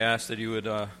I ask that you would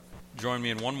join me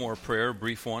in one more prayer, a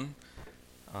brief one,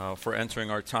 for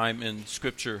entering our time in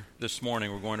Scripture this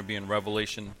morning. We're going to be in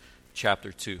Revelation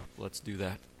chapter 2. Let's do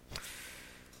that.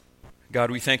 God,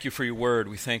 we thank you for your word.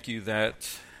 We thank you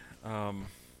that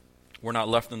we're not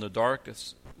left in the dark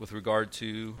with regard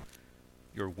to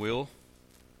your will.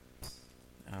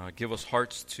 Give us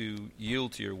hearts to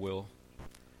yield to your will,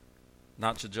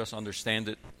 not to just understand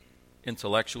it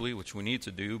intellectually, which we need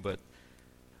to do, but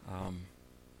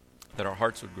that our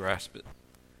hearts would grasp it.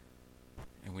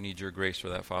 And we need your grace for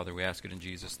that, Father. We ask it in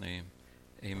Jesus' name.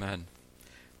 Amen.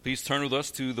 Please turn with us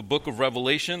to the book of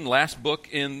Revelation, last book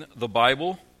in the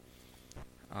Bible.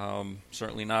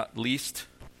 Certainly not least,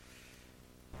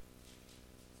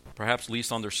 perhaps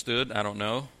least understood, I don't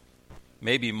know.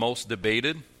 Maybe most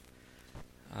debated.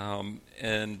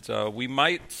 We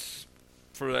might,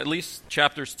 for at least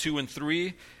chapters 2 and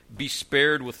 3, be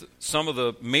spared with some of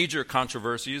the major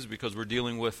controversies because we're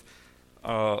dealing with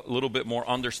a little bit more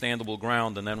understandable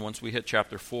ground. And then once we hit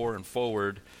chapter 4 and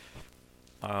forward,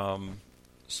 some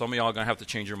of y'all are going to have to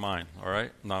change your mind, all right?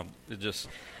 No,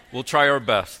 we'll try our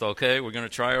best, okay? We're going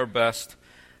to try our best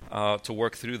to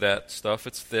work through that stuff.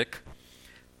 It's thick.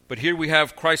 But here we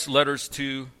have Christ's letters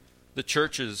to the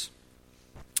churches.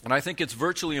 And I think it's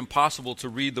virtually impossible to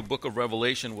read the book of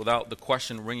Revelation without the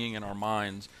question ringing in our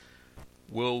minds,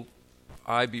 will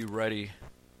I be ready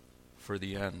for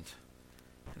the end?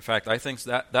 In fact, I think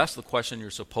that's the question you're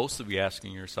supposed to be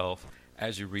asking yourself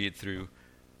as you read through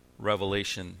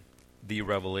Revelation, the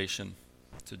Revelation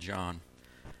to John.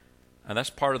 And that's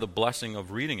part of the blessing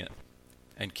of reading it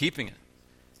and keeping it,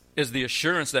 is the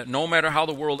assurance that no matter how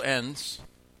the world ends,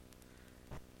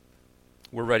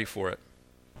 we're ready for it.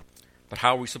 But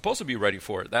how are we supposed to be ready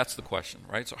for it? That's the question,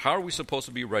 right? So how are we supposed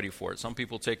to be ready for it? Some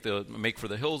people take the make for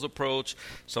the hills approach.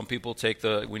 Some people take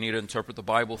we need to interpret the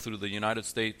Bible through the United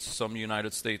States, some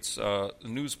United States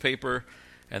newspaper,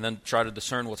 and then try to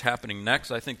discern what's happening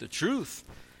next. I think the truth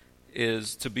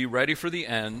is to be ready for the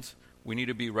end. We need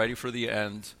to be ready for the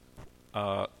end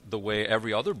the way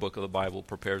every other book of the Bible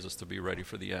prepares us to be ready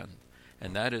for the end.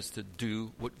 And that is to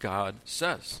do what God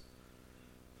says.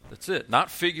 That's it. Not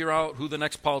figure out who the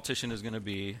next politician is going to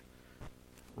be,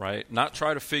 right? Not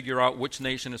try to figure out which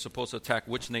nation is supposed to attack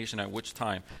which nation at which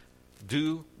time.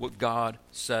 Do what God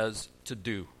says to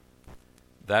do.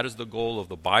 That is the goal of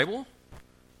the Bible.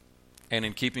 And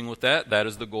in keeping with that, that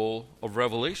is the goal of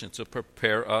Revelation, to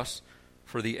prepare us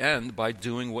for the end by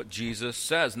doing what Jesus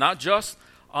says. Not just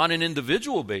on an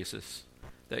individual basis,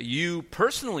 that you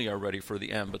personally are ready for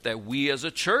the end, but that we as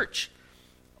a church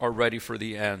are ready for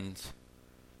the end.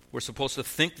 We're supposed to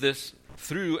think this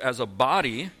through as a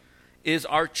body. Is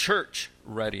our church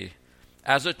ready?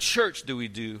 As a church, do we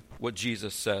do what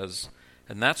Jesus says?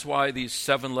 And that's why these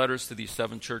 7 letters to these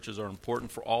 7 churches are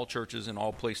important for all churches in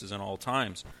all places and all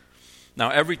times. Now,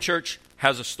 every church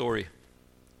has a story.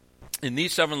 In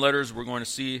these 7 letters, we're going to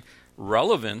see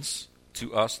relevance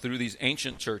to us through these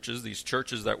ancient churches, these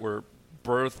churches that were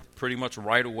birthed pretty much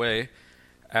right away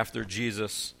after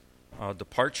Jesus'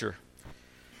 departure.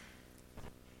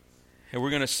 And we're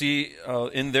going to see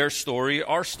in their story,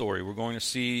 our story. We're going to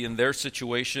see in their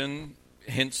situation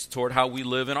hints toward how we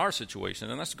live in our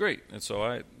situation. And that's great. And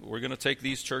so we're going to take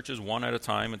these churches one at a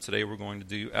time. And today we're going to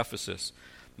do Ephesus.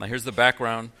 Now here's the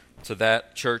background to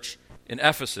that church in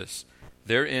Ephesus.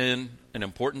 They're in an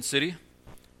important city.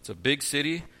 It's a big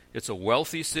city. It's a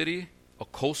wealthy city, a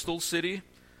coastal city.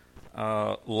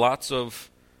 Lots of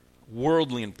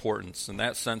worldly importance. In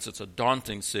that sense, it's a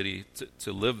daunting city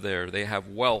to live there. They have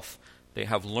wealth. They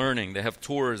have learning, they have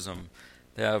tourism,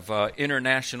 they have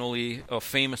internationally a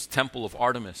famous temple of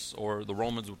Artemis, or the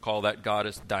Romans would call that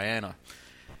goddess Diana.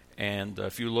 And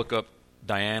if you look up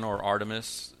Diana or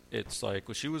Artemis, it's like,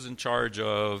 well, she was in charge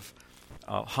of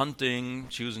hunting,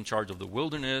 she was in charge of the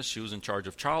wilderness, she was in charge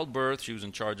of childbirth, she was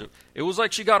in charge of, it was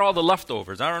like she got all the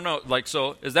leftovers. I don't know, like,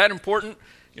 so is that important?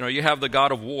 You know, you have the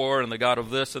god of war and the god of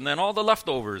this, and then all the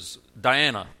leftovers,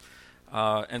 Diana.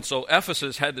 And so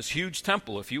Ephesus had this huge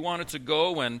temple. If you wanted to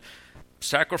go and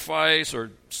sacrifice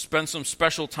or spend some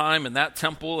special time in that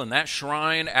temple and that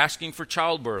shrine asking for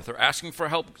childbirth or asking for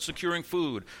help securing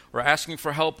food or asking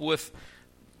for help with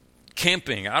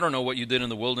camping. I don't know what you did in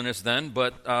the wilderness then,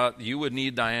 but you would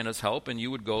need Diana's help, and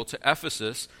you would go to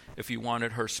Ephesus if you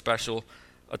wanted her special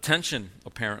attention,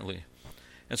 apparently.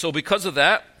 And so because of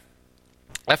that,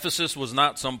 Ephesus was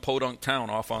not some podunk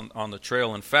town off on the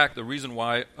trail. In fact, the reason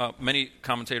why, many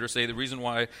commentators say the reason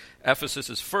why Ephesus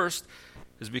is first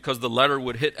is because the letter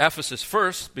would hit Ephesus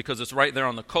first because it's right there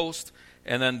on the coast,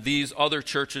 and then these other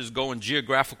churches go in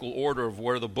geographical order of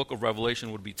where the book of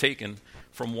Revelation would be taken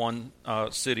from one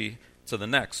city to the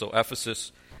next. So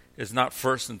Ephesus is not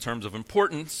first in terms of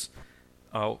importance,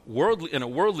 in a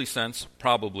worldly sense,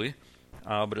 probably,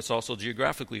 but it's also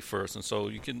geographically first. And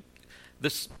so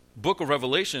this book of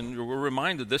Revelation, we're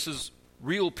reminded this is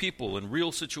real people in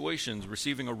real situations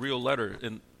receiving a real letter,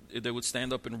 and they would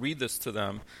stand up and read this to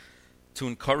them to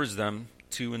encourage them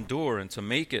to endure and to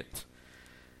make it.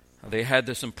 They had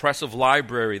this impressive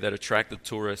library that attracted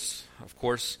tourists. Of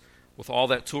course, with all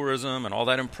that tourism and all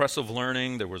that impressive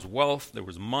learning, there was wealth, there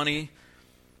was money,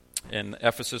 and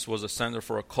Ephesus was a center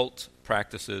for occult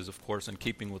practices, of course, in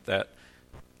keeping with that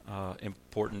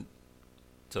important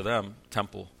to them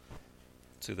temple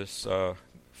to this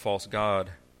false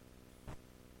god.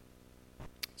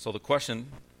 So the question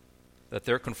that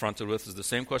they're confronted with is the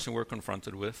same question we're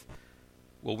confronted with.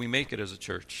 Will we make it as a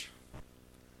church?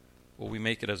 Will we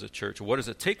make it as a church? What does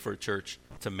it take for a church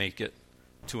to make it,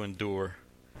 to endure?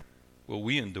 Will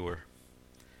we endure?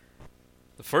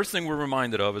 The first thing we're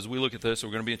reminded of as we look at this,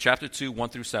 we're going to be in chapter 2, 1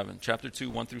 through 7. Chapter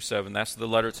 2, 1 through 7. That's the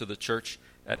letter to the church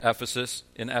at Ephesus,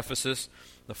 in Ephesus.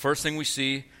 The first thing we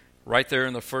see right there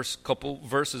in the first couple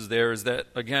verses there is that,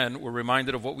 again, we're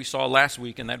reminded of what we saw last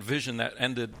week in that vision that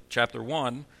ended chapter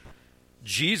 1.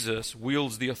 Jesus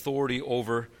wields the authority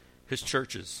over his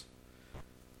churches.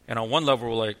 And on one level,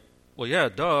 we're like, well, yeah,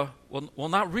 duh. Well,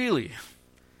 not really.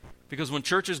 Because when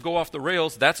churches go off the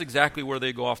rails, that's exactly where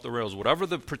they go off the rails. Whatever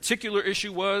the particular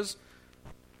issue was,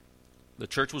 the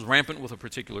church was rampant with a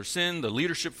particular sin, the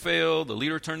leadership failed, the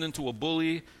leader turned into a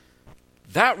bully.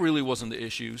 That really wasn't the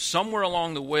issue. Somewhere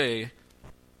along the way,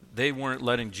 they weren't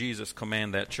letting Jesus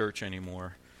command that church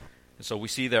anymore. And so we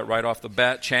see that right off the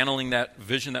bat, channeling that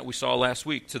vision that we saw last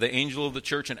week. To the angel of the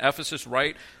church in Ephesus,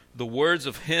 write the words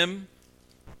of him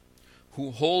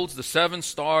who holds the 7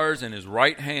 stars in his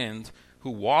right hand, who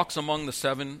walks among the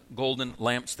 7 golden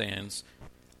lampstands.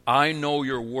 I know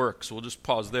your works. We'll just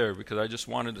pause there because I just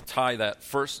wanted to tie that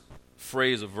first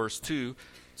phrase of verse 2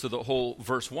 to the whole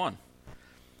verse 1.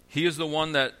 He is the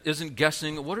one that isn't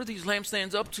guessing, what are these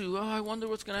lampstands up to? Oh, I wonder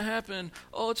what's going to happen.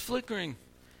 Oh, it's flickering.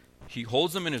 He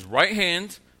holds them in his right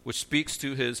hand, which speaks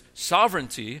to his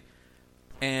sovereignty,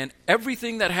 and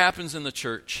everything that happens in the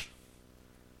church,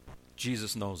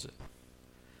 Jesus knows it.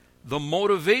 The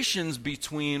motivations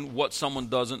between what someone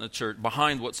does in the church,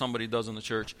 behind what somebody does in the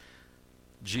church,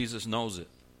 Jesus knows it.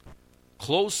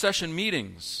 Closed session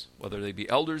meetings, whether they be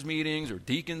elders meetings or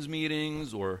deacons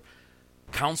meetings or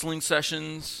counseling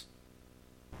sessions,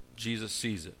 Jesus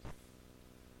sees it.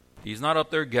 He's not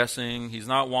up there guessing. He's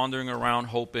not wandering around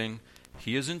hoping.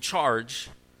 He is in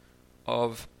charge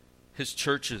of his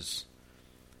churches.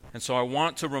 And so I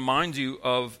want to remind you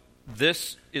of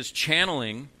this is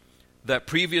channeling that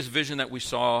previous vision that we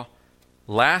saw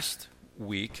last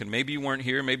week. And maybe you weren't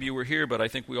here, maybe you were here, but I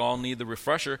think we all need the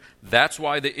refresher. That's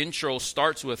why the intro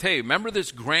starts with, hey, remember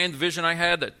this grand vision I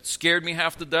had that scared me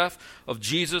half to death of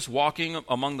Jesus walking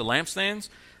among the lampstands?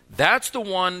 That's the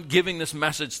one giving this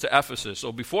message to Ephesus.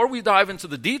 So before we dive into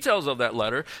the details of that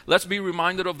letter, let's be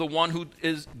reminded of the one who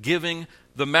is giving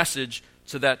the message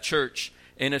to that church.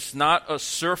 And it's not a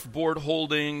surfboard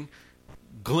holding,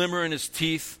 glimmer in his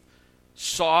teeth,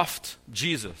 soft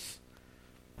Jesus.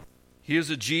 He is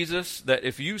a Jesus that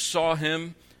if you saw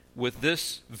him with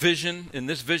this vision, in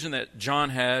this vision that John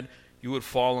had, you would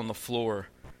fall on the floor.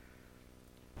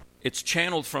 It's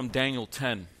channeled from Daniel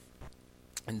 10.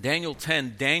 In Daniel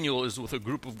 10, Daniel is with a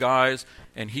group of guys,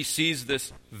 and he sees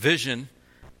this vision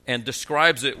and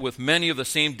describes it with many of the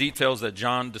same details that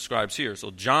John describes here.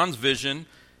 So John's vision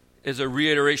is a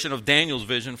reiteration of Daniel's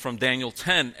vision from Daniel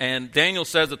 10. And Daniel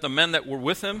says that the men that were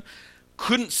with him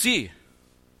couldn't see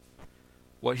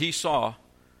what he saw.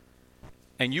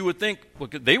 And you would think, well,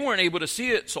 they weren't able to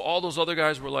see it, so all those other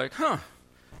guys were like,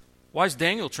 why is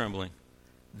Daniel trembling?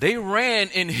 They ran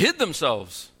and hid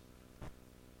themselves.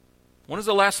 When is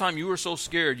the last time you were so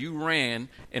scared you ran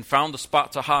and found a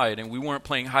spot to hide and we weren't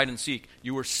playing hide and seek?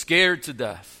 You were scared to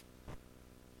death.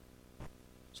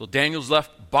 So Daniel's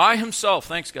left by himself.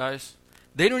 Thanks, guys.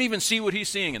 They don't even see what he's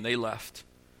seeing, and they left.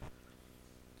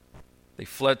 They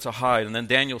fled to hide. And then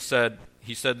Daniel said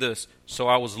this, so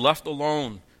I was left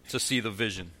alone to see the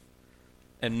vision,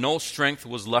 and no strength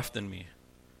was left in me.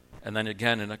 And then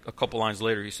again, in a couple lines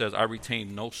later, he says, I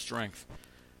retained no strength.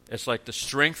 It's like the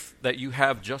strength that you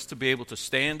have just to be able to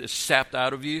stand is sapped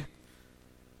out of you.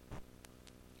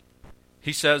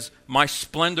 He says, my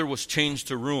splendor was changed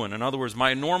to ruin. In other words,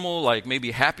 my normal, like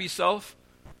maybe happy self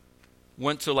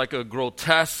went to like a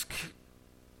grotesque,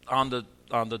 on the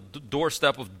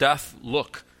doorstep of death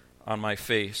look on my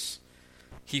face.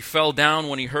 He fell down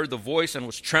when he heard the voice and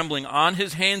was trembling on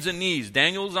his hands and knees.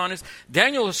 Daniel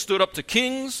has stood up to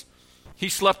kings. He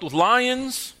slept with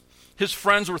lions. his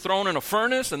friends were thrown in a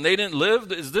furnace and they didn't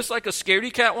live? Is this like a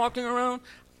scaredy cat walking around?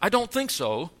 I don't think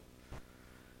so.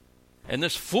 And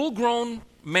this full-grown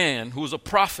man who is a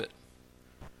prophet,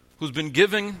 who's been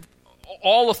given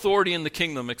all authority in the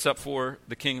kingdom except for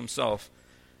the king himself,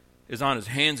 is on his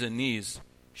hands and knees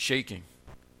shaking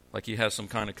like he has some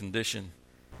kind of condition.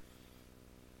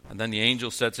 And then the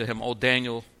angel said to him, "O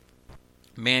Daniel,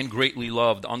 man greatly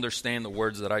loved, understand the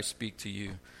words that I speak to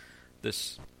you."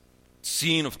 This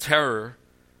scene of terror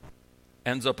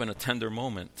ends up in a tender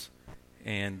moment.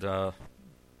 And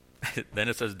then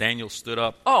it says Daniel stood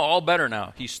up. Oh, all better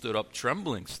now. He stood up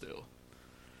trembling still.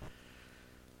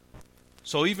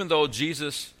 So even though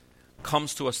Jesus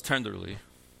comes to us tenderly,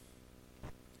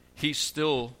 he's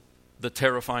still the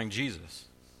terrifying Jesus.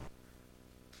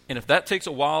 And if that takes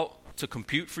a while to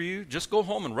compute for you, just go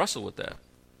home and wrestle with that.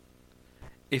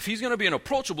 If he's going to be an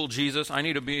approachable Jesus, I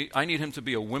need him to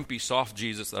be a wimpy, soft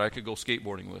Jesus that I could go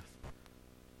skateboarding with.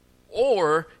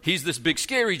 Or he's this big,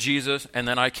 scary Jesus, and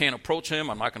then I can't approach him,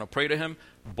 I'm not going to pray to him.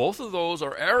 Both of those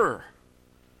are error.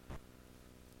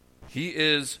 He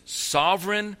is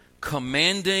sovereign,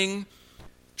 commanding,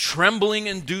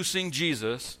 trembling-inducing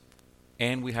Jesus,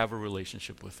 and we have a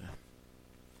relationship with him.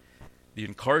 The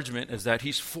encouragement is that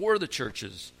he's for the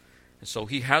churches. And so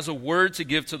he has a word to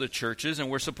give to the churches, and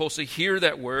we're supposed to hear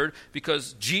that word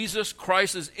because Jesus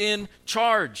Christ is in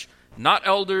charge. Not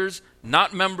elders,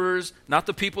 not members, not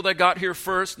the people that got here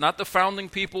first, not the founding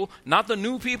people, not the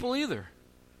new people either.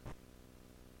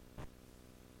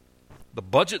 The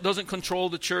budget doesn't control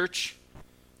the church.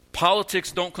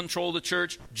 Politics don't control the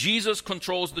church. Jesus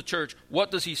controls the church.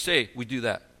 What does he say? We do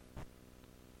that.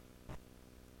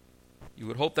 You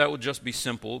would hope that would just be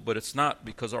simple, but it's not,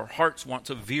 because our hearts want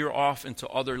to veer off into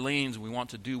other lanes. We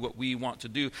want to do what we want to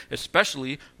do,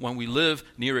 especially when we live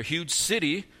near a huge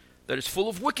city that is full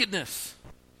of wickedness.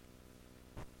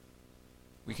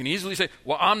 We can easily say,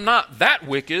 well, I'm not that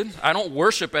wicked. I don't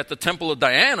worship at the temple of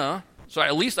Diana, so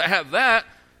at least I have that.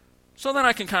 So then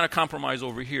I can kind of compromise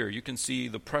over here. You can see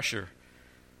the pressure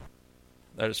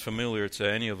that is familiar to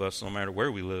any of us, no matter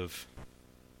where we live.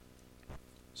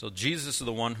 So Jesus is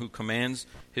the one who commands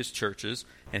his churches.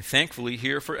 And thankfully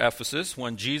here for Ephesus,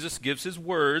 when Jesus gives his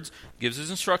words, gives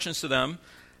his instructions to them,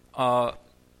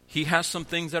 he has some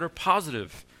things that are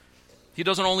positive. He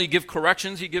doesn't only give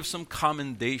corrections, he gives some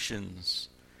commendations.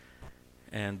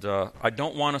 And I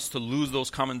don't want us to lose those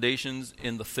commendations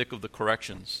in the thick of the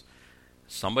corrections.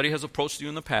 Somebody has approached you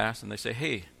in the past and they say,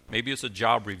 hey, maybe it's a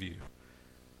job review.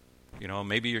 You know,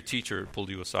 maybe your teacher pulled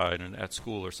you aside at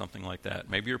school or something like that.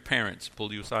 Maybe your parents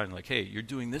pulled you aside and like, hey, you're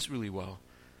doing this really well,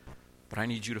 but I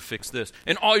need you to fix this.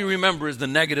 And all you remember is the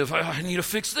negative. I need to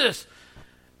fix this.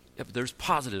 Yeah, but there's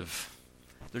positive.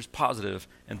 There's positive,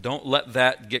 and don't let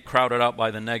that get crowded out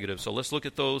by the negative. So let's look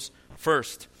at those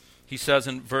first. He says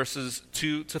in verses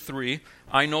 2 to 3,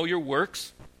 I know your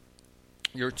works,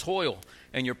 your toil,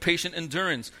 and your patient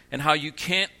endurance, and how you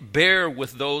can't bear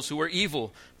with those who are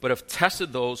evil, but have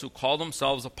tested those who call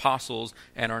themselves apostles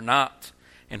and are not,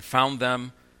 and found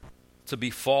them to be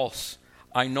false.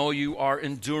 I know you are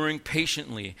enduring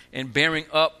patiently and bearing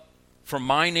up for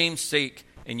my name's sake,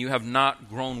 and you have not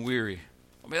grown weary.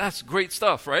 I mean, that's great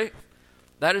stuff, right?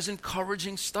 That is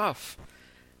encouraging stuff.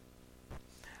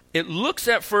 It looks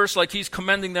at first like he's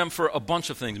commending them for a bunch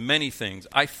of things, many things.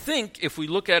 I think if we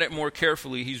look at it more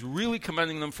carefully, he's really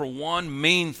commending them for one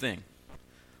main thing,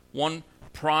 one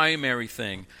primary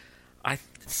thing. It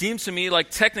seems to me like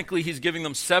technically he's giving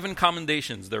them 7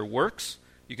 commendations. Their works,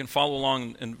 you can follow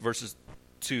along in verses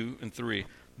 2 and 3.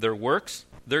 Their works,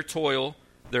 their toil,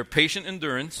 their patient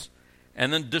endurance,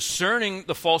 and then discerning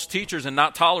the false teachers and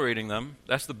not tolerating them.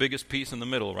 That's the biggest piece in the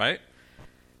middle, right?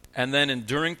 And then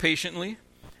enduring patiently,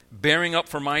 bearing up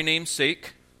for my name's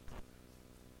sake,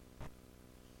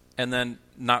 and then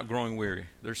not growing weary.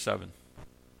 There's 7.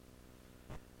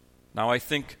 Now I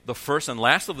think the first and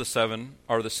last of the 7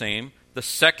 are the same. The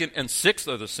second and 6th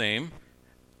are the same.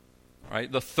 Right?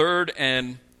 The third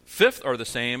and 5th are the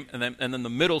same, and then the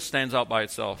middle stands out by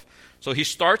itself. So he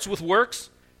starts with works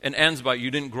and ends by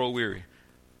you didn't grow weary.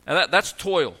 And that's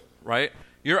toil, right?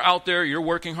 You're out there, you're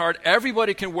working hard.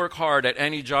 Everybody can work hard at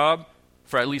any job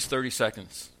for at least 30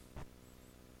 seconds.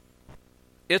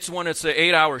 It's when it's an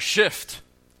 8-hour shift,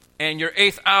 and your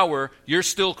 8th hour, you're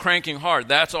still cranking hard.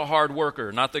 That's a hard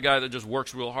worker, not the guy that just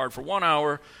works real hard for 1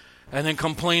 hour and then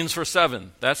complains for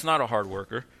 7. That's not a hard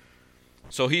worker.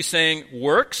 So he's saying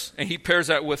works, and he pairs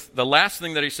that with the last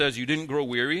thing that he says, you didn't grow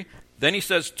weary. Then he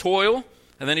says toil,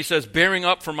 and then he says bearing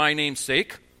up for my name's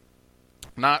sake,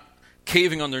 not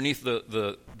caving underneath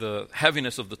the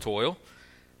heaviness of the toil.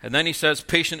 And then he says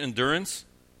patient endurance.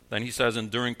 Then he says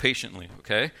enduring patiently,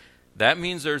 okay? that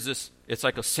means there's this, it's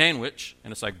like a sandwich,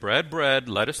 and it's like bread,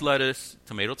 lettuce,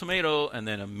 tomato, and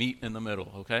then a meat in the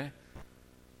middle, okay?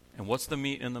 And what's the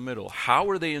meat in the middle? How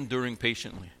are they enduring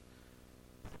patiently?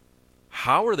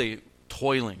 How are they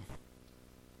toiling?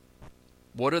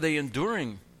 What are they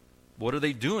enduring? What are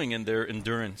they doing in their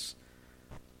endurance?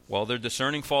 Well, they're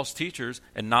discerning false teachers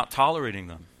and not tolerating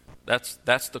them.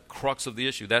 That's the crux of the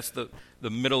issue. That's the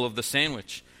middle of the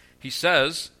sandwich. He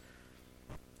says,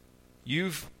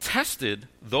 you've tested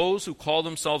those who call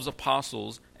themselves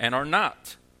apostles and are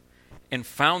not, and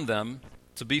found them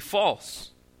to be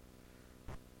false.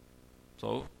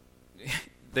 So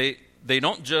they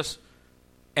don't just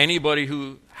anybody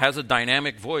who has a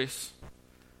dynamic voice.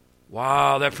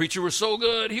 Wow, that preacher was so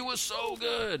good. He was so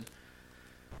good.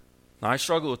 Now, I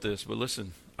struggle with this, but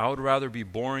listen, I would rather be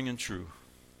boring and true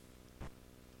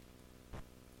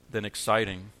than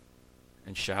exciting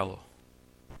and shallow.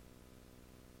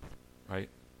 Right?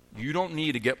 You don't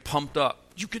need to get pumped up.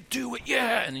 You could do it,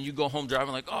 yeah. And then you go home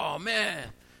driving like, oh, man.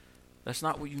 That's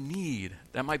not what you need.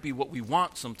 That might be what we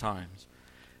want sometimes.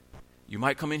 You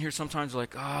might come in here sometimes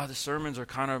like, the sermons are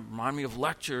kind of remind me of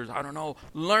lectures. I don't know.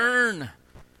 Learn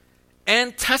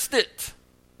and test it.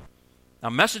 Now,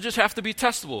 messages have to be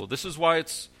testable. This is why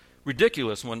it's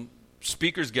ridiculous when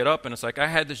speakers get up and it's like, I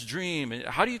had this dream. And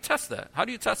how do you test that? How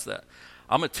do you test that?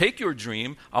 I'm going to take your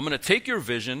dream. I'm going to take your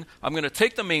vision. I'm going to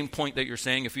take the main point that you're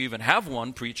saying, if you even have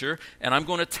one, preacher, and I'm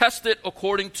going to test it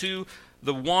according to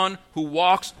the one who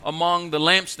walks among the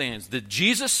lampstands. Did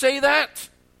Jesus say that?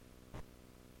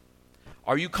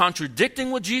 Are you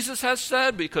contradicting what Jesus has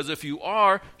said? Because if you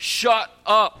are, shut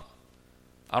up.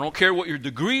 I don't care what your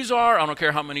degrees are. I don't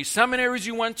care how many seminaries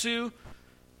you went to,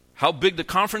 how big the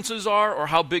conferences are, or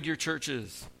how big your church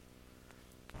is.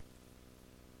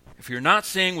 If you're not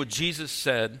saying what Jesus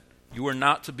said, you are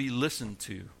not to be listened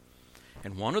to.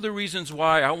 And one of the reasons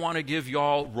why I want to give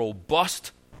y'all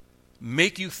robust,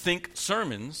 make you think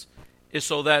sermons is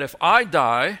so that if I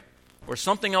die or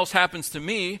something else happens to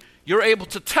me, you're able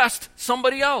to test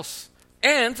somebody else.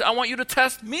 And I want you to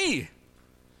test me.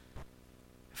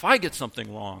 If I get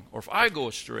something wrong or if I go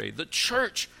astray, the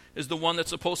church is the one that's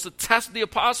supposed to test the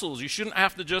apostles. You shouldn't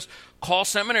have to just call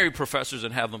seminary professors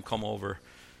and have them come over.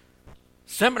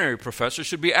 Seminary professors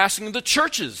should be asking the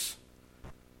churches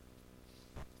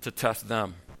to test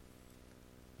them.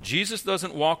 Jesus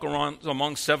doesn't walk around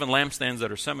among 7 lampstands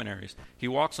that are seminaries. He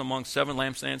walks among 7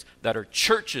 lampstands that are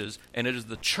churches, and it is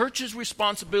the church's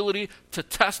responsibility to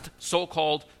test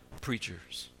so-called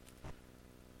preachers.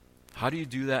 How do you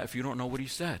do that if you don't know what he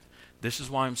said? This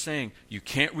is why I'm saying you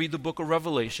can't read the book of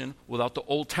Revelation without the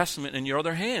Old Testament in your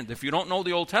other hand. If you don't know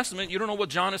the Old Testament, you don't know what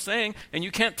John is saying, and you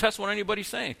can't test what anybody's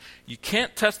saying. You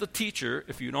can't test the teacher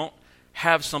if you don't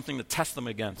have something to test them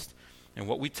against. And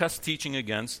what we test teaching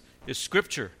against is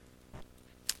Scripture.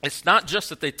 It's not just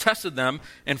that they tested them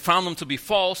and found them to be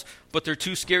false, but they're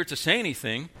too scared to say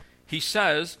anything. He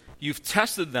says, you've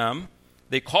tested them.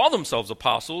 They call themselves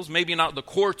apostles, maybe not the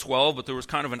core 12, but there was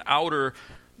kind of an outer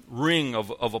ring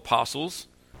of apostles.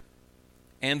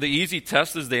 And the easy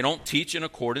test is they don't teach in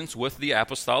accordance with the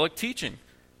apostolic teaching.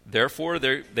 Therefore,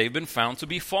 they've been found to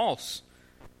be false.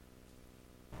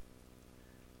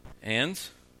 And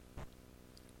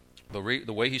the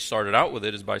way he started out with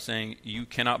it is by saying, you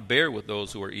cannot bear with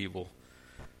those who are evil.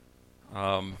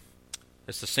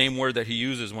 It's the same word that he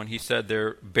uses when he said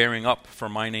they're bearing up for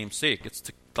my name's sake. It's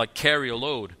to like carry a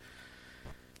load.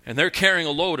 And they're carrying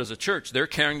a load as a church. They're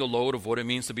carrying the load of what it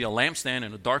means to be a lampstand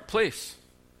in a dark place.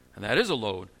 And that is a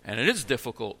load. And it is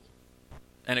difficult.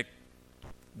 And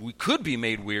we could be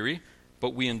made weary,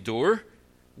 but we endure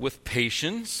with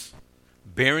patience,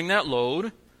 bearing that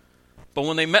load. But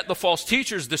when they met the false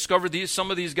teachers, discovered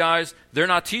some of these guys, they're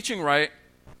not teaching right.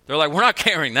 They're like, we're not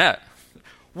carrying that.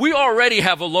 We already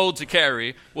have a load to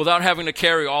carry without having to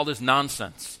carry all this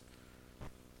nonsense.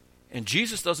 And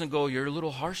Jesus doesn't go, you're a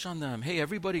little harsh on them. Hey,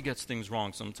 everybody gets things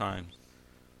wrong sometimes.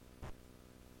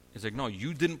 He's like, no,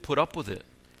 you didn't put up with it.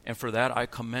 And for that, I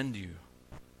commend you.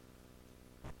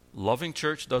 Loving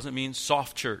church doesn't mean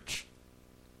soft church.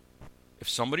 If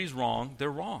somebody's wrong, they're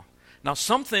wrong. Now,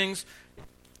 some things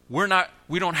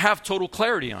we don't have total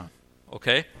clarity on,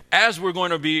 okay? As we're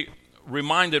going to be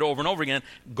reminded over and over again,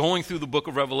 going through the book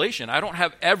of Revelation. I don't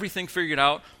have everything figured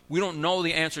out. We don't know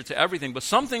the answer to everything, but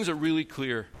some things are really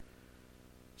clear.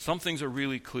 Some things are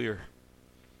really clear.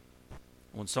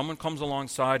 When someone comes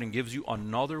alongside and gives you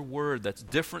another word that's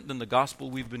different than the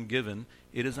gospel we've been given,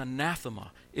 it is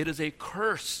anathema. It is a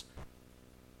curse.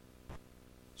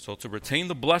 So to retain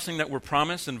the blessing that we're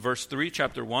promised in verse 3,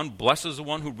 chapter 1, blessed is the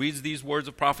one who reads these words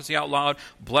of prophecy out loud.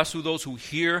 Blessed are those who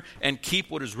hear and keep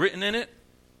what is written in it.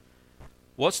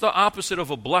 What's the opposite of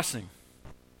a blessing?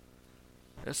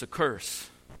 It's a curse.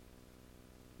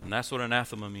 And that's what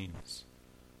anathema means.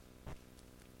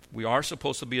 We are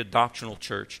supposed to be a doctrinal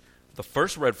church. The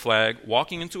first red flag,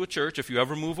 walking into a church, if you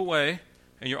ever move away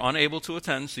and you're unable to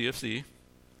attend CFC,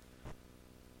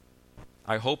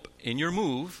 I hope in your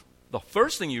move, the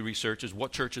first thing you research is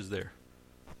what church is there.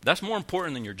 That's more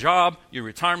important than your job, your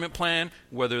retirement plan,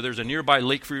 whether there's a nearby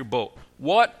lake for your boat.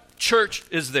 What church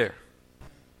is there?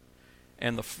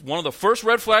 And one of the first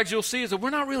red flags you'll see is that we're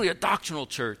not really a doctrinal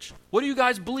church. What do you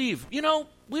guys believe? We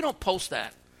don't post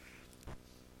that.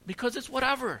 Because it's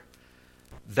whatever.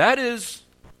 That is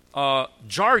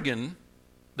jargon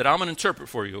that I'm going to interpret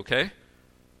for you, okay?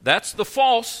 That's the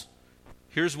false.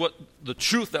 Here's what the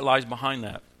truth that lies behind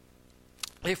that.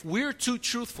 If we're too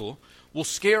truthful, we'll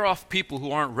scare off people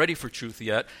who aren't ready for truth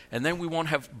yet, and then we won't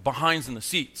have behinds in the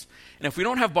seats. And if we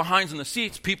don't have behinds in the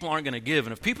seats, people aren't going to give.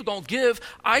 And if people don't give,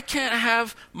 I can't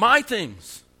have my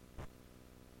things.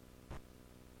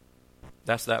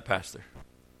 That's that pastor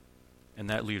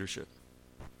and that leadership.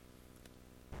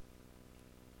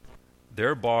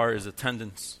 Their bar is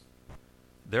attendance.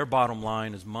 Their bottom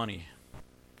line is money.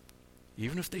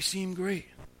 Even if they seem great.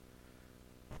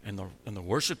 And the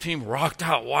worship team rocked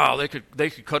out. Wow, they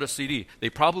could cut a CD. They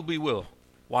probably will.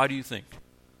 Why do you think?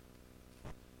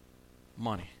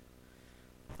 Money.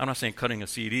 I'm not saying cutting a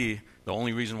CD, the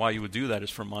only reason why you would do that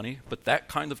is for money. But that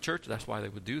kind of church, that's why they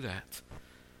would do that.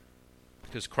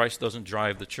 Because Christ doesn't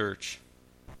drive the church.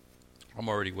 I'm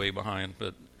already way behind,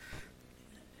 but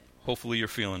hopefully you're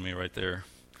feeling me right there.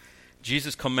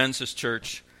 Jesus commends his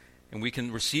church, and we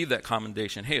can receive that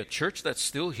commendation. Hey, a church that's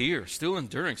still here, still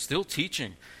enduring, still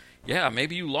teaching. Yeah,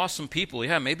 maybe you lost some people.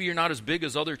 Yeah, maybe you're not as big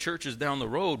as other churches down the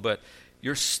road, but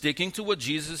you're sticking to what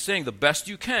Jesus is saying the best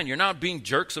you can. You're not being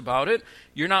jerks about it.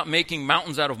 You're not making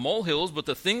mountains out of molehills, but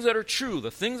the things that are true,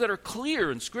 the things that are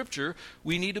clear in Scripture,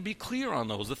 we need to be clear on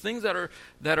those. The things that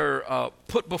are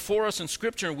put before us in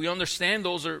Scripture, and we understand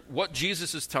those are what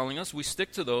Jesus is telling us, we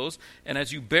stick to those, and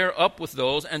as you bear up with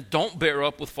those and don't bear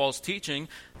up with false teaching,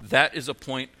 that is a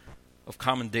point of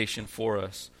commendation for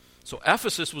us. So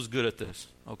Ephesus was good at this,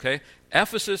 okay?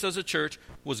 Ephesus as a church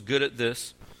was good at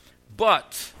this,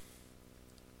 but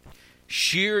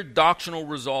sheer doctrinal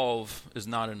resolve is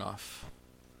not enough.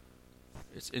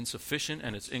 It's insufficient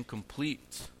and it's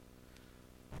incomplete.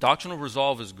 Doctrinal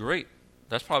resolve is great.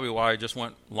 That's probably why I just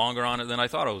went longer on it than I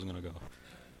thought I was going to go.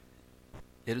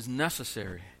 It is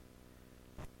necessary.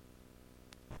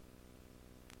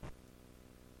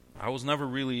 I was never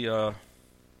really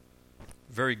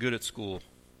very good at school.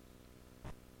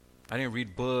 I didn't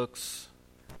read books,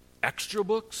 extra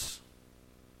books.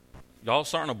 Y'all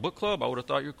starting a book club? I would have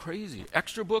thought you're crazy.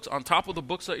 Extra books on top of the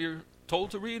books that you're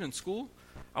told to read in school?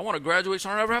 I want to graduate so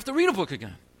I don't ever have to read a book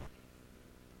again.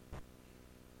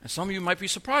 And some of you might be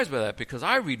surprised by that because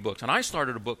I read books and I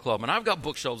started a book club and I've got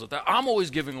bookshelves at that. I'm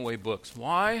always giving away books.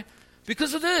 Why?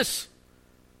 Because of this.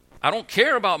 I don't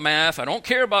care about math. I don't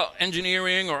care about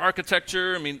engineering or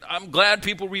architecture. I mean, I'm glad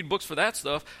people read books for that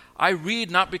stuff. I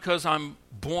read not because I'm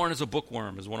born as a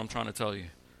bookworm is what I'm trying to tell you.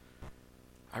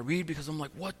 I read because I'm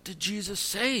like, what did Jesus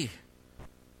say?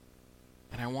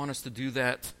 And I want us to do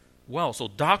that well. So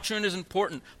doctrine is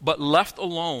important, but left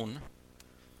alone,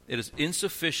 it is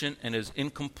insufficient and is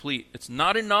incomplete. It's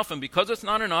not enough, and because it's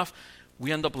not enough,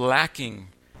 we end up lacking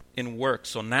in work.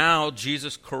 So now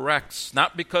Jesus corrects,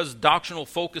 not because doctrinal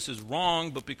focus is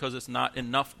wrong, but because it's not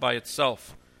enough by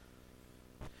itself.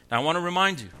 Now I want to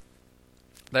remind you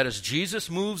that as Jesus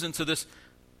moves into this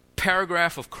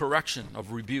paragraph of correction,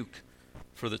 of rebuke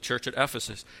for the church at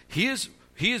Ephesus, he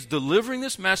is delivering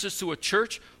this message to a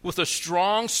church with a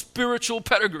strong spiritual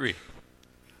pedigree.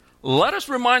 Let us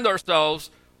remind ourselves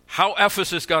how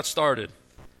Ephesus got started.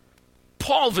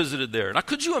 Paul visited there. Now,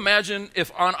 could you imagine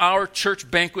if on our church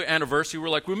banquet anniversary, we're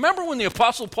like, remember when the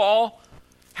Apostle Paul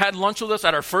had lunch with us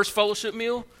at our first fellowship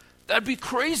meal? That'd be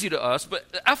crazy to us, but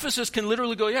Ephesus can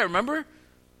literally go, yeah, remember?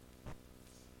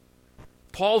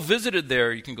 Paul visited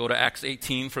there. You can go to Acts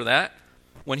 18 for that.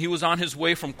 When he was on his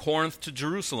way from Corinth to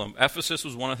Jerusalem, Ephesus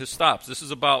was one of his stops. This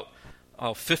is about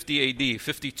 50 AD,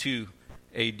 52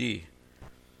 AD. Do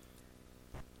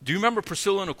you remember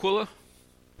Priscilla and Aquila?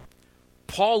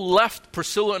 Paul left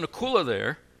Priscilla and Aquila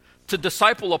there to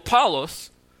disciple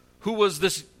Apollos, who was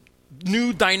this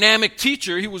new dynamic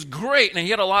teacher. He was great, and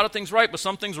he had a lot of things right, but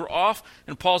some things were off.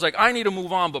 And Paul's like, I need to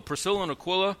move on, but Priscilla and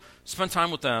Aquila, spend time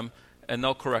with them, and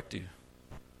they'll correct you.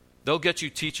 They'll get you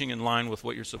teaching in line with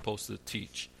what you're supposed to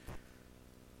teach.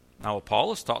 Now,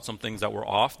 Apollos taught some things that were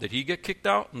off. Did he get kicked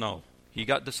out? No. He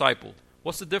got discipled.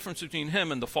 What's the difference between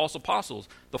him and the false apostles?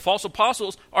 The false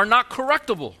apostles are not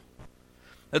correctable.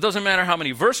 It doesn't matter how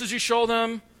many verses you show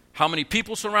them, how many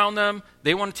people surround them.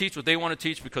 They want to teach what they want to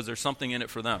teach because there's something in it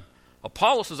for them.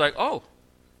 Apollos is like, oh,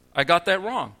 I got that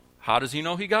wrong. How does he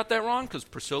know he got that wrong? Because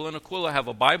Priscilla and Aquila have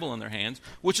a Bible in their hands,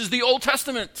 which is the Old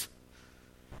Testament.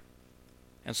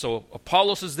 And so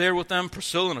Apollos is there with them.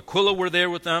 Priscilla and Aquila were there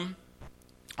with them.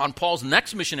 On Paul's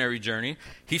next missionary journey,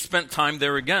 he spent time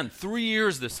there again. 3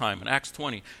 years this time in Acts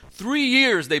 20. 3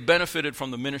 years they benefited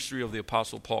from the ministry of the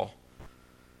Apostle Paul.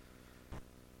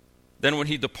 Then when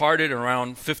he departed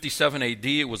around 57 AD,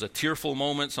 it was a tearful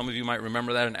moment. Some of you might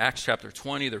remember that in Acts chapter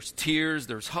 20. There's tears,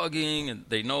 there's hugging, and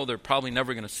they know they're probably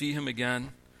never going to see him again.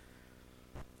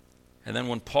 And then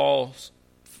when Paul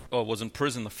was in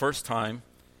prison the first time,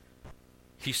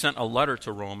 he sent a letter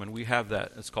to Rome, and we have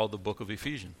that. It's called the Book of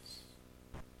Ephesians.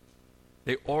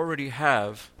 They already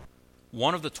have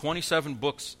one of the 27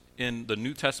 books in the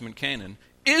New Testament canon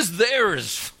is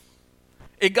theirs.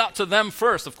 It got to them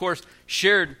first, of course,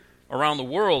 shared around the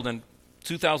world, and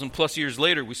 2,000 plus years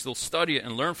later, we still study it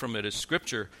and learn from it as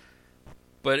Scripture.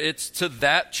 But it's to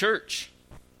that church.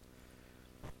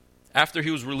 After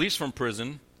he was released from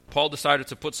prison, Paul decided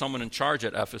to put someone in charge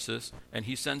at Ephesus, and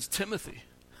he sends Timothy.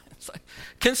 It's like,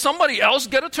 can somebody else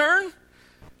get a turn?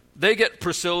 They get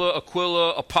Priscilla,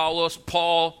 Aquila, Apollos,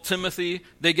 Paul, Timothy.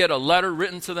 They get a letter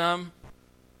written to them.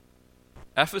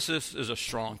 Ephesus is a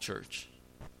strong church.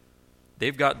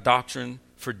 They've got doctrine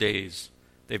for days.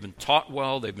 They've been taught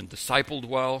well. They've been discipled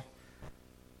well.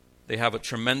 They have a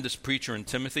tremendous preacher in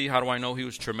Timothy. How do I know he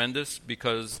was tremendous?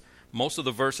 Because most of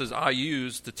the verses I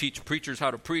use to teach preachers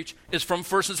how to preach is from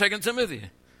 1 and 2 Timothy.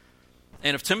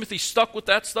 And if Timothy stuck with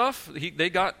that stuff, they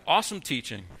got awesome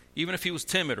teaching, even if he was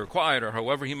timid or quiet or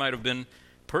however he might have been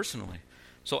personally.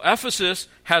 So Ephesus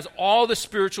has all the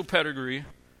spiritual pedigree,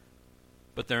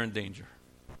 but they're in danger.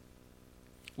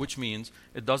 Which means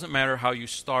it doesn't matter how you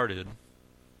started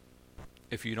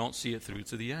if you don't see it through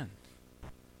to the end.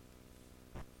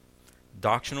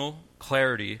 Doctrinal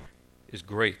clarity is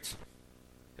great.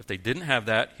 If they didn't have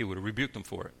that, he would have rebuked them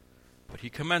for it. But he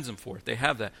commends them for it. They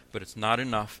have that, but it's not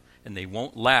enough, and they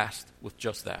won't last with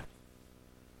just that.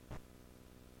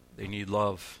 They need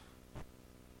love.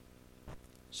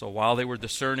 So while they were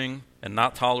discerning and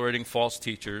not tolerating false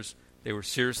teachers, they were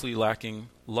seriously lacking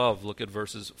love. Look at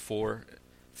verses 4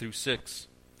 through 6.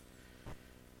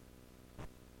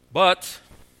 But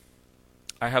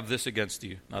I have this against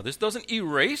you. Now, this doesn't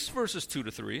erase verses 2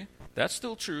 to 3. That's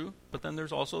still true, but then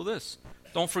there's also this.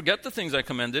 Don't forget the things I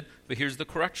commended, but here's the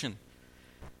correction.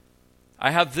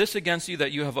 I have this against you,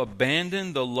 that you have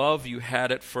abandoned the love you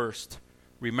had at first.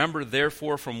 Remember,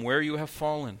 therefore, from where you have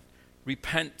fallen.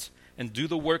 Repent and do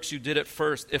the works you did at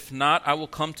first. If not, I will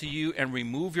come to you and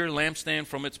remove your lampstand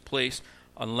from its place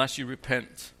unless you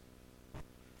repent.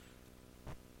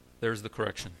 There's the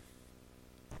correction.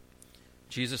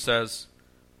 Jesus says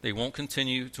they won't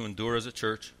continue to endure as a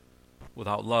church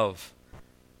without love.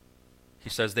 He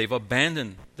says they've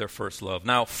abandoned their first love.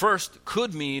 Now, first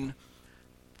could mean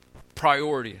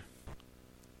priority.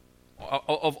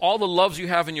 Of all the loves you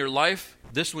have in your life,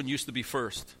 this one used to be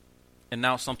first. And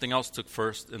now something else took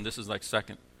first, and this is like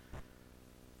second.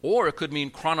 Or it could mean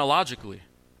chronologically.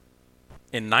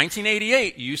 In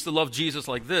 1988, you used to love Jesus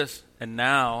like this, and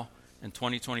now in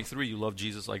 2023, you love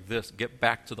Jesus like this. Get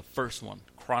back to the first one,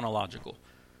 chronological.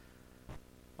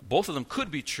 Both of them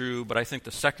could be true, but I think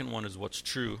the second one is what's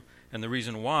true. And the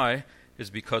reason why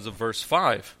is because of verse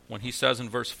 5. When he says in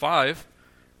verse 5,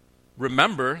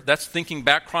 remember, that's thinking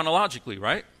back chronologically,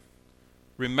 right?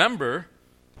 Remember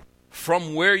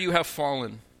from where you have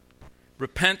fallen.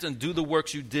 Repent and do the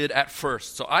works you did at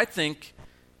first. So I think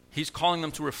he's calling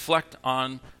them to reflect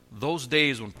on those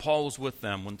days when Paul was with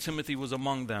them, when Timothy was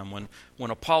among them,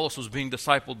 when Apollos was being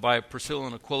discipled by Priscilla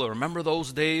and Aquila. Remember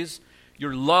those days?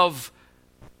 Your love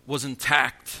was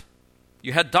intact.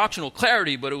 You had doctrinal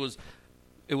clarity, but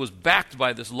it was backed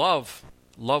by this love.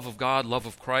 Love of God, love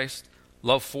of Christ,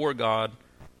 love for God,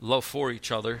 love for each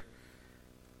other.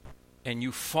 And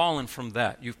you've fallen from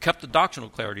that. You've kept the doctrinal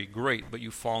clarity, great, but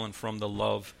you've fallen from the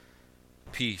love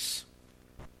piece.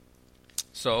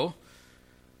 So,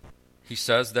 he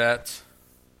says that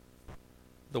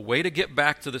the way to get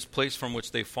back to this place from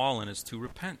which they've fallen is to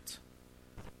repent,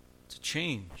 to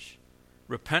change.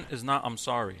 Repent is not, I'm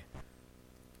sorry.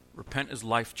 Repent is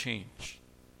life change,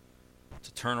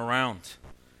 to turn around.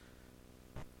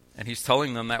 And he's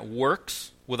telling them that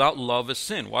works without love is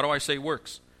sin. Why do I say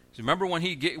works? Remember when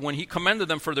he commended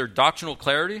them for their doctrinal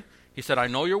clarity, he said, I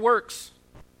know your works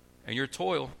and your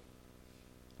toil.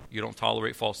 You don't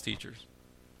tolerate false teachers.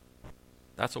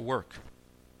 That's a work.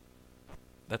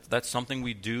 That's something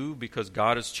we do because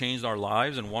God has changed our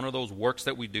lives, and one of those works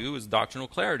that we do is doctrinal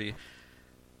clarity.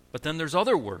 But then there's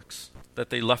other works that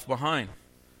they left behind.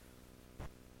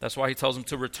 That's why he tells them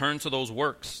to return to those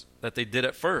works that they did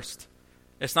at first.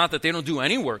 It's not that they don't do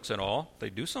any works at all. They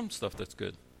do some stuff that's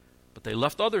good. But they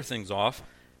left other things off,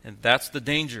 and that's the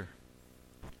danger.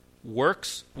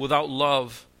 Works without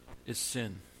love is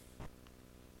sin.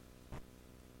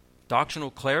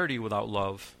 Doctrinal clarity without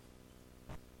love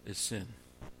is sin.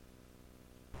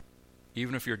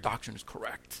 Even if your doctrine is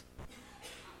correct.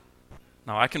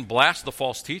 Now, I can blast the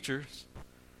false teachers,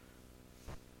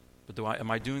 but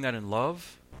am I doing that in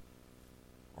love?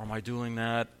 Or am I doing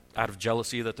that out of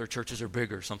jealousy that their churches are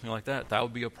bigger, something like that? That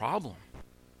would be a problem.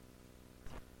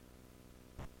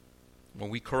 When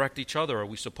we correct each other, are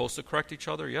we supposed to correct each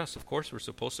other? Yes, of course we're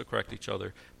supposed to correct each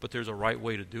other, but there's a right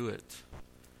way to do it.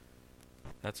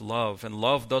 That's love. And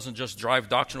love doesn't just drive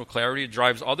doctrinal clarity, it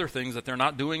drives other things that they're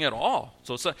not doing at all.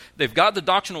 So they've got the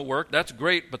doctrinal work, that's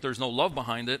great, but there's no love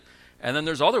behind it. And then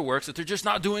there's other works that they're just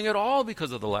not doing at all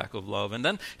because of the lack of love. And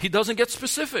then he doesn't get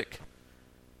specific.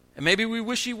 And maybe we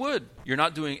wish he would. You're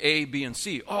not doing A, B, and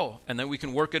C. Oh, and then we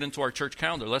can work it into our church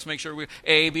calendar. Let's make sure we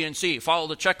A, B, and C. Follow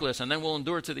the checklist, and then we'll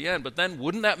endure to the end. But then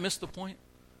wouldn't that miss the point?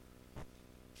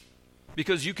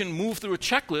 Because you can move through a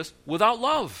checklist without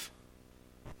love.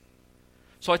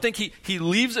 So I think he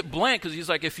leaves it blank because he's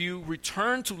like, if you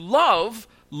return to love,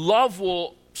 love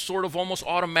will sort of almost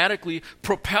automatically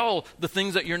propel the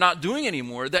things that you're not doing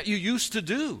anymore that you used to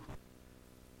do.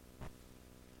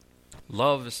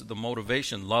 Love is the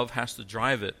motivation. Love has to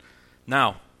drive it.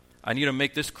 Now, I need to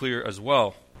make this clear as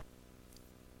well.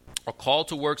 A call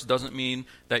to works doesn't mean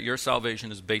that your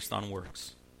salvation is based on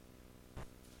works.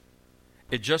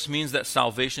 It just means that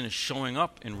salvation is showing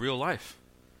up in real life.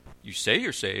 You say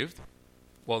you're saved.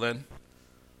 Well then,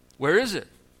 where is it?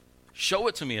 Show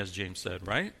it to me, as James said,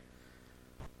 right?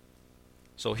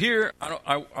 So here,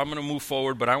 I'm going to move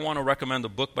forward, but I want to recommend a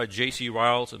book by J.C.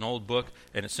 Ryle. It's an old book,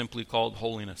 and it's simply called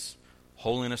Holiness.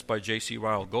 Holiness by J.C.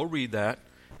 Ryle. Go read that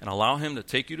and allow him to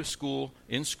take you to school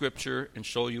in Scripture and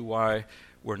show you why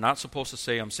we're not supposed to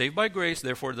say, I'm saved by grace,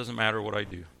 therefore it doesn't matter what I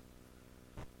do.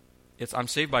 It's, I'm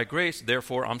saved by grace,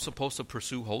 therefore I'm supposed to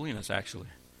pursue holiness, actually.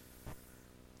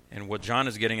 And what John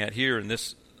is getting at here, and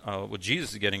this, what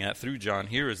Jesus is getting at through John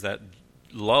here, is that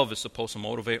love is supposed to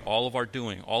motivate all of our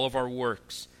doing, all of our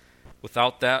works.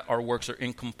 Without that, our works are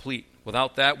incomplete.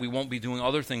 Without that, we won't be doing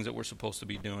other things that we're supposed to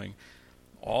be doing.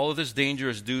 All of this danger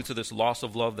is due to this loss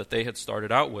of love that they had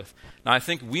started out with. Now, I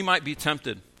think we might be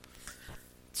tempted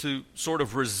to sort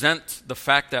of resent the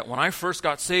fact that when I first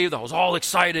got saved, I was all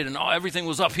excited and everything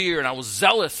was up here and I was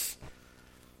zealous.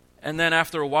 And then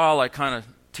after a while, I kind of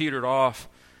teetered off,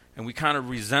 and we kind of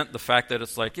resent the fact that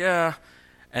it's like, yeah.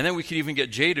 And then we could even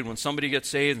get jaded when somebody gets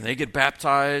saved and they get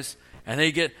baptized and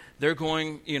they're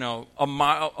going, a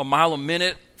mile a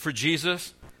minute for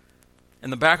Jesus. In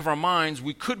the back of our minds,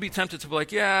 we could be tempted to be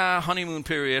like, yeah, honeymoon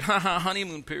period,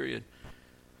 honeymoon period.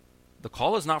 The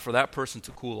call is not for that person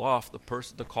to cool off.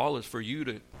 The call is for you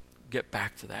to get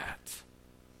back to that.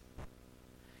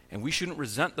 And we shouldn't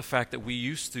resent the fact that we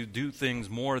used to do things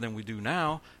more than we do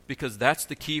now, because that's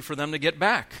the key for them to get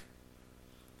back.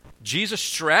 Jesus'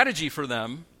 strategy for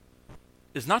them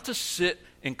is not to sit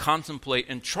and contemplate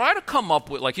and try to come up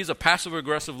with, like he's a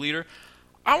passive-aggressive leader.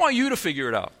 I want you to figure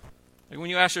it out. Like when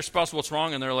you ask your spouse what's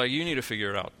wrong, and they're like, you need to figure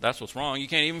it out. That's what's wrong. You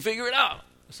can't even figure it out.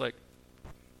 It's like,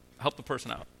 help the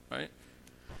person out, right?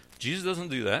 Jesus doesn't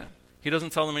do that. He doesn't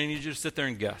tell them, I need you to sit there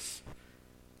and guess.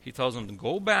 He tells them to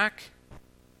go back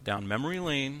down memory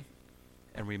lane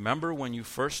and remember when you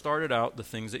first started out the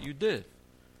things that you did.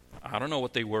 I don't know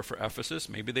what they were for Ephesus.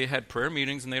 Maybe they had prayer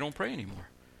meetings and they don't pray anymore.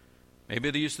 Maybe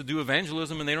they used to do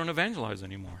evangelism and they don't evangelize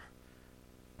anymore.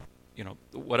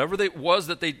 Whatever it was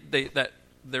that that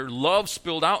their love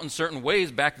spilled out in certain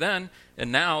ways back then,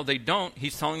 and now they don't.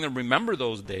 He's telling them, remember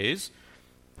those days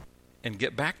and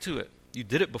get back to it. You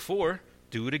did it before,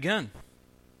 do it again.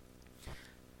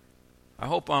 I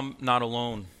hope I'm not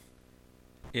alone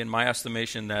in my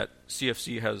estimation that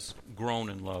CFC has grown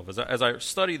in love. As I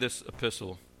study this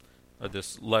epistle,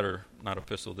 this letter, not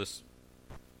epistle, this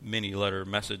mini letter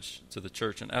message to the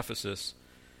church in Ephesus,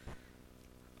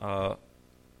 it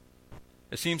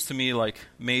seems to me like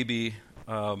maybe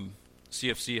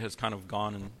CFC has kind of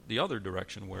gone in the other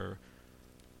direction, where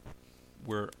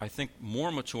we're, I think,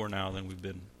 more mature now than we've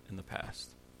been in the past.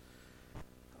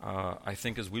 I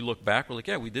think as we look back, we're like,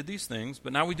 yeah, we did these things,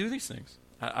 but now we do these things.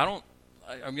 I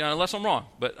mean, unless I'm wrong,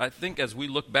 but I think as we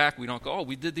look back, we don't go, oh,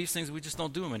 we did these things, we just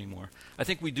don't do them anymore. I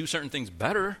think we do certain things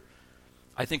better.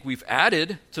 I think we've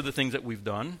added to the things that we've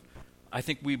done. I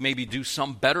think we maybe do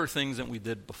some better things than we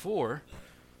did before.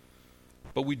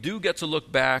 But we do get to look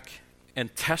back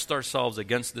and test ourselves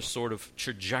against this sort of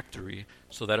trajectory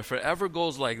so that if it ever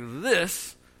goes like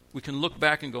this, we can look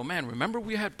back and go, man, remember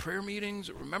we had prayer meetings?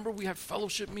 Remember we had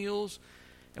fellowship meals?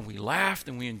 And we laughed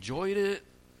and we enjoyed it?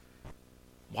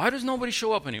 Why does nobody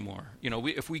show up anymore?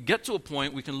 If we get to a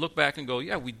point, we can look back and go,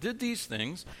 yeah, we did these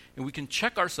things, and we can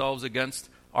check ourselves against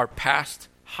our past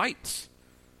heights,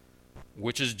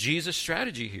 which is Jesus'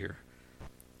 strategy here.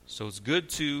 So it's good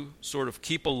to sort of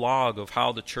keep a log of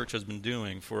how the church has been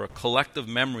doing for a collective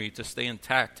memory to stay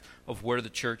intact of where the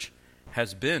church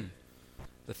has been.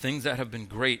 The things that have been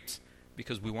great,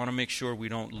 because we want to make sure we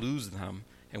don't lose them,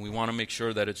 and we want to make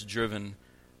sure that it's driven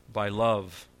by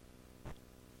love.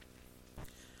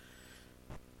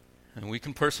 And we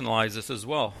can personalize this as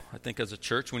well. I think as a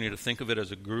church, we need to think of it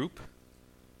as a group.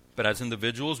 But as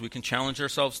individuals, we can challenge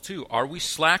ourselves too. Are we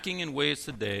slacking in ways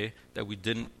today that we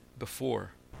didn't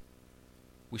before?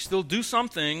 We still do some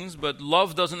things, but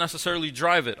love doesn't necessarily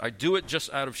drive it. I do it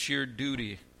just out of sheer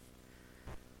duty.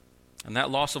 And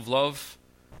that loss of love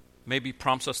maybe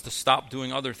prompts us to stop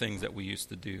doing other things that we used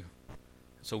to do.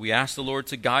 So we ask the Lord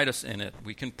to guide us in it.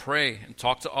 We can pray and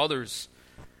talk to others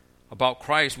about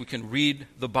Christ. We can read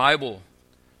the Bible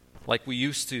like we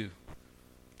used to.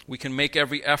 We can make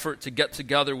every effort to get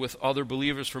together with other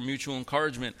believers for mutual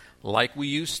encouragement like we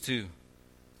used to.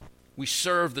 We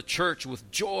serve the church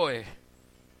with joy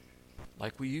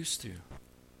like we used to.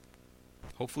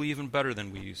 Hopefully even better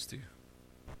than we used to.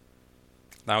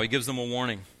 Now he gives them a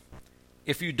warning.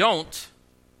 If you don't,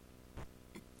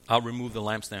 I'll remove the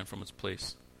lampstand from its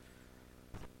place.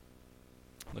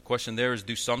 The question there is,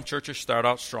 do some churches start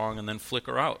out strong and then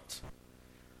flicker out?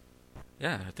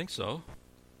 Yeah, I think so.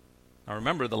 Now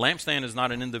remember, the lampstand is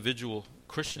not an individual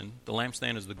Christian. The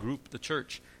lampstand is the group, the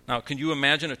church. Now, can you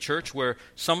imagine a church where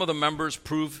some of the members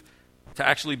prove to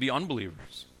actually be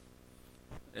unbelievers?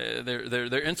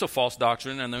 They're into false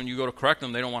doctrine, and then when you go to correct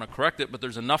them, they don't want to correct it, but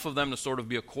there's enough of them to sort of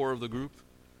be a core of the group.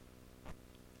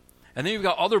 And then you've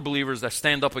got other believers that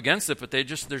stand up against it, but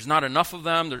there's not enough of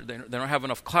them. They don't have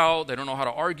enough clout. They don't know how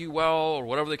to argue well, or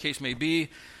whatever the case may be.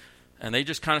 And they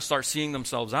just kind of start seeing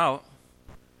themselves out.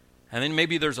 And then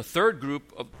maybe there's a third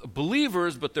group of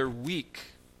believers, but they're weak.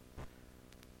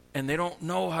 And they don't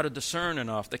know how to discern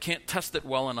enough. They can't test it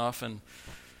well enough, and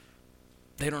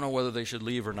they don't know whether they should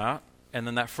leave or not. And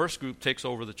then that first group takes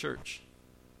over the church.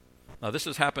 Now, this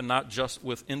has happened not just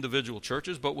with individual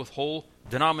churches, but with whole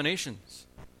denominations.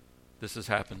 This has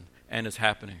happened and is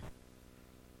happening.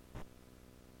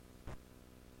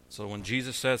 So when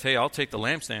Jesus says, hey, I'll take the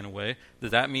lampstand away,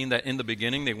 does that mean that in the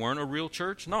beginning they weren't a real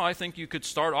church? No, I think you could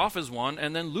start off as one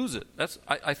and then lose it.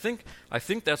 I think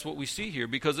that's what we see here,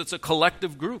 because it's a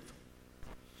collective group.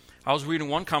 I was reading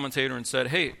one commentator and said,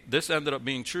 hey, this ended up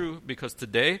being true because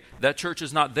today that church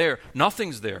is not there.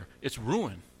 Nothing's there. It's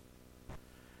ruin.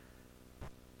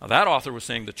 Now that author was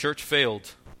saying the church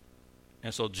failed,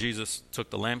 and so Jesus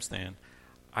took the lampstand.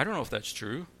 I don't know if that's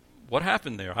true. What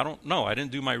happened there? I don't know. I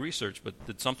didn't do my research, but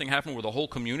did something happen where the whole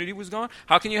community was gone?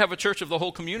 How can you have a church if the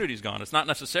whole community's gone? It's not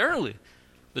necessarily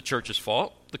the church's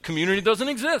fault. The community doesn't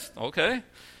exist. Okay.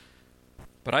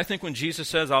 But I think when Jesus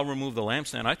says, I'll remove the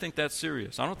lampstand, I think that's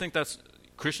serious. I don't think that's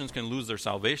Christians can lose their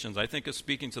salvations. I think it's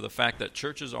speaking to the fact that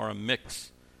churches are a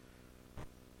mix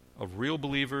of real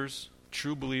believers,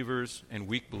 true believers, and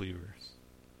weak believers.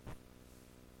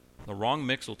 The wrong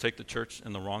mix will take the church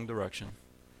in the wrong direction.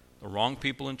 The wrong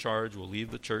people in charge will lead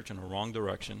the church in a wrong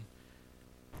direction.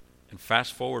 And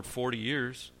fast forward 40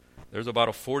 years, there's about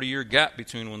a 40-year gap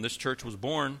between when this church was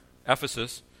born,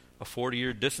 Ephesus, a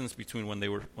 40-year distance between when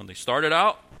they started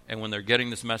out and when they're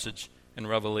getting this message in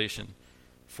Revelation.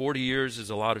 40 years is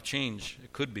a lot of change.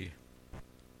 It could be.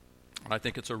 And I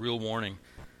think it's a real warning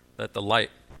that the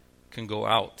light can go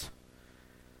out.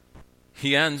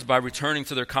 He ends by returning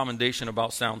to their commendation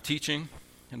about sound teaching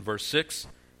in verse 6.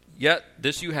 Yet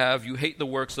this you have, you hate the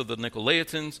works of the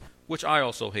Nicolaitans, which I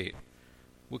also hate.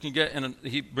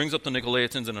 He brings up the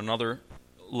Nicolaitans in another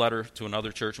letter to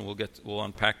another church, and we'll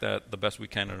unpack that the best we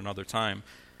can at another time.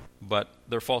 But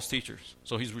they're false teachers.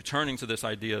 So he's returning to this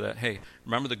idea that, hey,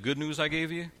 remember the good news I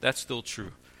gave you? That's still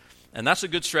true. And that's a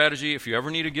good strategy. If you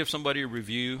ever need to give somebody a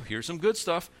review, here's some good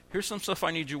stuff. Here's some stuff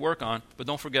I need you to work on. But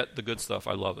don't forget the good stuff.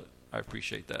 I love it. I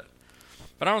appreciate that.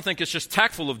 But I don't think it's just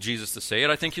tactful of Jesus to say it.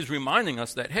 I think he's reminding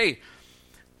us that, hey,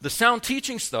 the sound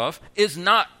teaching stuff is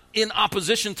not in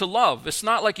opposition to love. It's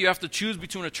not like you have to choose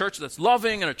between a church that's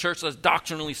loving and a church that's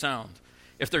doctrinally sound.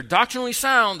 If they're doctrinally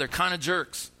sound, they're kind of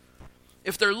jerks.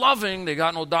 If they're loving, they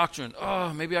got no doctrine.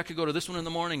 Oh, maybe I could go to this one in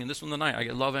the morning and this one in the night. I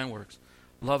get love and works.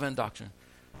 Love and doctrine.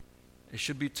 It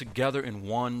should be together in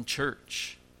one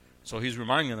church. So he's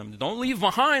reminding them, don't leave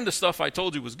behind the stuff I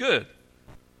told you was good.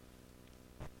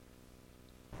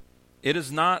 it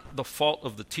is not the fault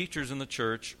of the teachers in the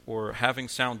church or having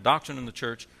sound doctrine in the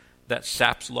church that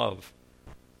saps love.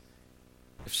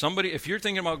 If you're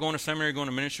thinking about going to seminary, going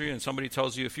to ministry, and somebody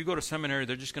tells you if you go to seminary,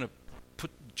 they're just going to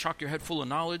chock your head full of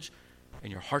knowledge,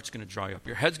 and your heart's going to dry up.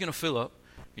 Your head's going to fill up,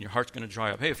 and your heart's going to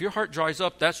dry up. Hey, if your heart dries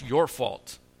up, that's your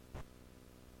fault.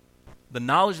 The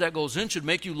knowledge that goes in should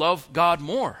make you love God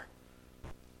more.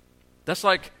 That's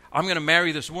like, I'm going to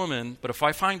marry this woman, but if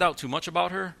I find out too much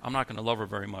about her, I'm not going to love her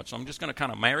very much. So I'm just going to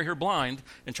kind of marry her blind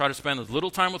and try to spend as little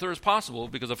time with her as possible,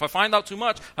 because if I find out too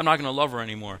much, I'm not going to love her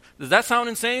anymore. Does that sound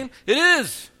insane? It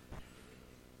is.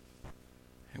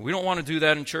 And we don't want to do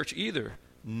that in church either.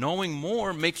 Knowing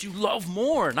more makes you love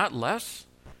more, not less.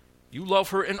 You love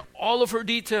her in all of her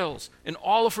details, in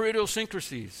all of her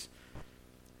idiosyncrasies.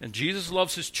 And Jesus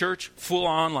loves his church full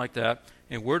on like that,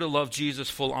 and we're to love Jesus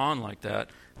full on like that,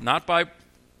 not by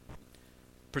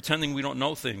pretending we don't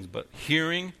know things, but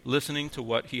hearing, listening to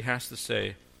what he has to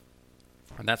say.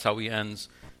 And that's how he ends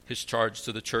his charge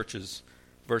to the churches.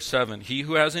 Verse 7, he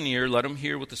who has an ear, let him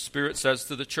hear what the Spirit says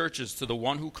to the churches. To the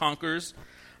one who conquers,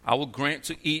 I will grant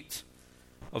to eat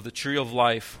of the tree of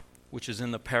life, which is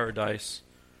in the paradise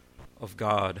of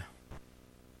God.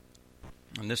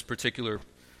 And this particular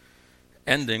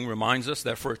ending reminds us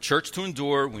that for a church to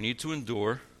endure, we need to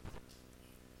endure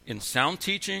in sound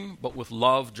teaching, but with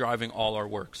love driving all our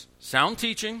works. Sound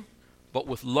teaching, but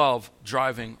with love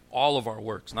driving all of our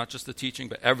works. Not just the teaching,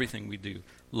 but everything we do.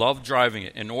 Love driving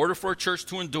it. In order for a church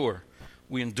to endure,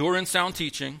 we endure in sound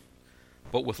teaching,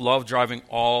 but with love driving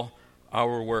all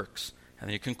our works. And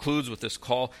he concludes with this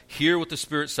call, hear what the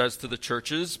Spirit says to the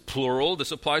churches, plural.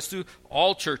 This applies to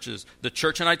all churches. The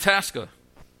church in Itasca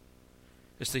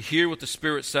is to hear what the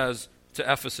Spirit says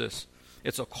to Ephesus.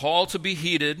 It's a call to be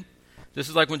heeded. This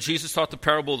is like when Jesus taught the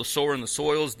parable of the sower and the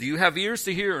soils. Do you have ears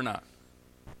to hear or not?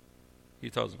 He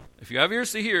tells them, if you have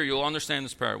ears to hear, you'll understand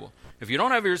this parable. If you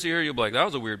don't have ears to hear, you'll be like, that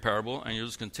was a weird parable, and you'll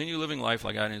just continue living life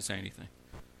like I didn't say anything.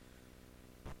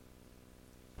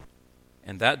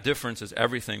 And that difference is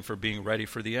everything for being ready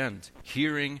for the end.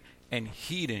 Hearing and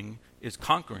heeding is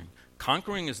conquering.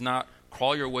 Conquering is not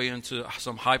crawl your way into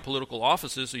some high political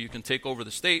offices so you can take over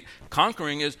the state.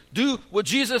 Conquering is do what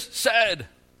Jesus said.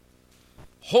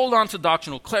 Hold on to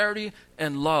doctrinal clarity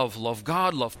and love. Love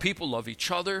God, love people, love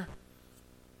each other.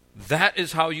 That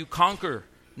is how you conquer.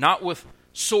 Not with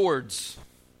swords,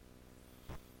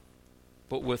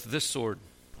 but with this sword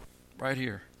right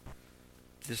here.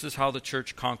 This is how the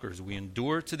church conquers. We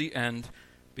endure to the end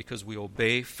because we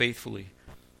obey faithfully.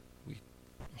 We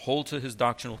hold to his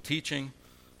doctrinal teaching,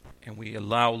 and we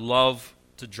allow love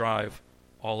to drive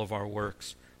all of our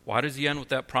works. Why does he end with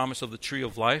that promise of the tree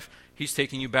of life? He's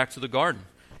taking you back to the garden.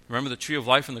 Remember the tree of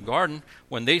life in the garden?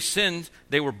 When they sinned,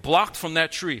 they were blocked from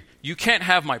that tree. You can't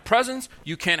have my presence.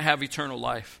 You can't have eternal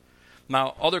life.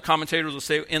 Now, other commentators will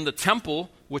say in the temple,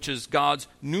 which is God's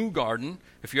new garden,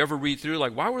 if you ever read through,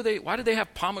 like, why did they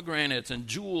have pomegranates and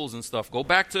jewels and stuff? Go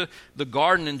back to the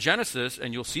garden in Genesis,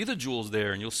 and you'll see the jewels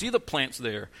there, and you'll see the plants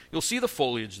there. You'll see the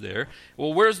foliage there.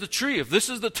 Well, where's the tree? If this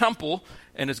is the temple,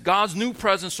 and it's God's new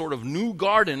presence, sort of new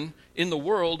garden in the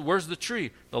world, where's the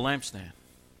tree? The lampstand.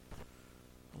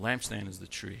 The lampstand is the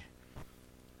tree.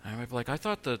 And I might be like, I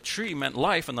thought the tree meant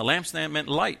life, and the lampstand meant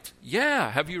light.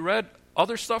 Yeah, have you read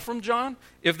other stuff from John?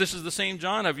 If this is the same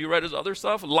John, have you read his other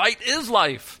stuff? Light is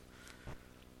life.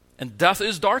 And death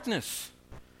is darkness.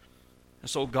 And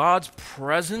so God's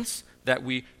presence that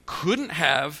we couldn't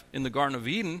have in the Garden of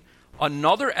Eden,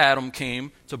 another Adam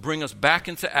came to bring us back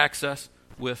into access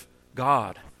with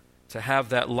God, to have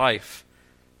that life.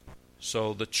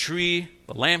 So the tree,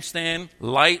 the lampstand,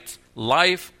 light,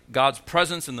 life, God's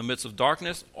presence in the midst of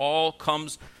darkness, all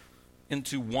comes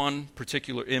into one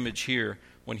particular image here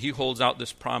when he holds out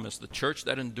this promise. The church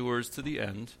that endures to the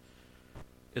end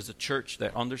is a church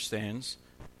that understands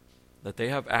that they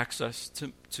have access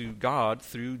to God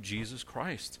through Jesus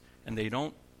Christ. And they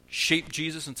don't shape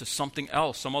Jesus into something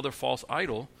else, some other false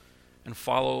idol, and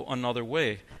follow another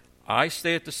way. I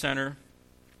stay at the center.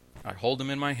 I hold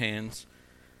him in my hands.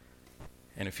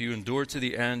 And if you endure to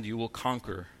the end, you will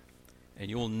conquer. And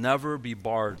you will never be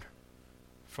barred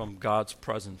from God's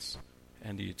presence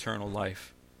and the eternal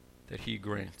life that he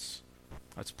grants.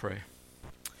 Let's pray.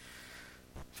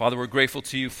 Father, we're grateful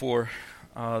to you for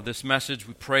this message.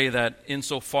 We pray that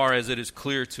insofar as it is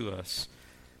clear to us,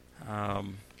 that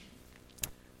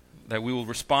we will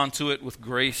respond to it with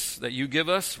grace that you give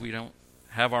us. We don't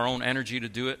have our own energy to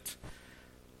do it,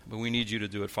 but we need you to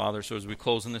do it, Father. So as we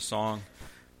close in this song,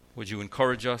 would you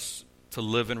encourage us to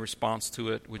live in response to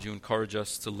it? Would you encourage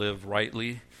us to live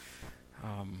rightly,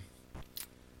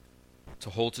 to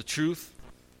hold to truth,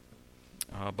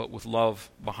 but with love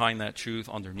behind that truth,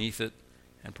 underneath it,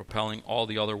 and propelling all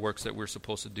the other works that we're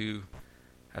supposed to do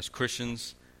as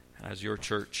Christians and as your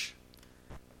church.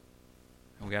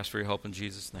 And we ask for your help in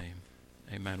Jesus' name.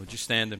 Amen. Would you stand and